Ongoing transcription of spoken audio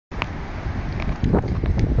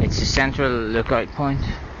It's a central lookout point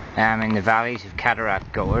in the valleys of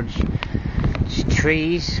Cataract Gorge. It's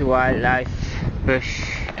trees, wildlife, bush,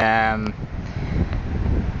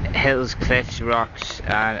 hills, cliffs, rocks,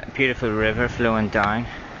 and a beautiful river flowing down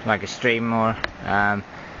like a stream more.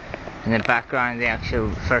 In the background, the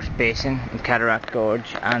actual first basin of Cataract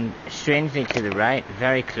Gorge, and strangely to the right,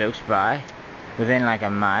 very close by, within like a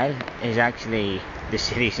mile, is actually the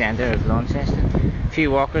city centre of Launceston. A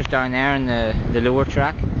few walkers down there in the lower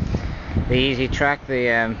track, the easy track,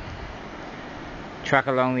 the track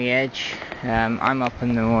along the edge. I'm up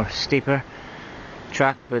in the more steeper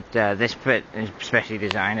track, but this bit is specially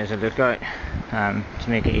designed as a lookout to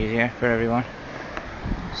make it easier for everyone.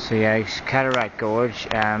 So yeah, it's Cataract Gorge,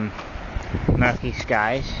 murky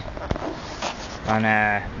skies on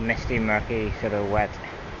a misty, murky, sort of wet,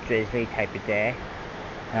 drizzly type of day.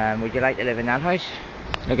 Would you like to live in that house?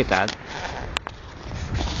 Look at that.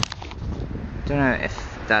 Don't know if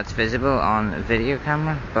that's visible on a video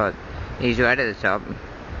camera, but he's right at the top.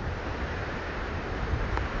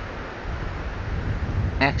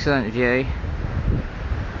 Excellent view,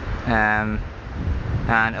 and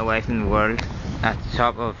away from the world at the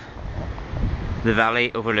top of the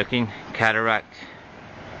valley overlooking Cataract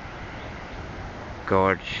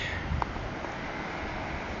Gorge.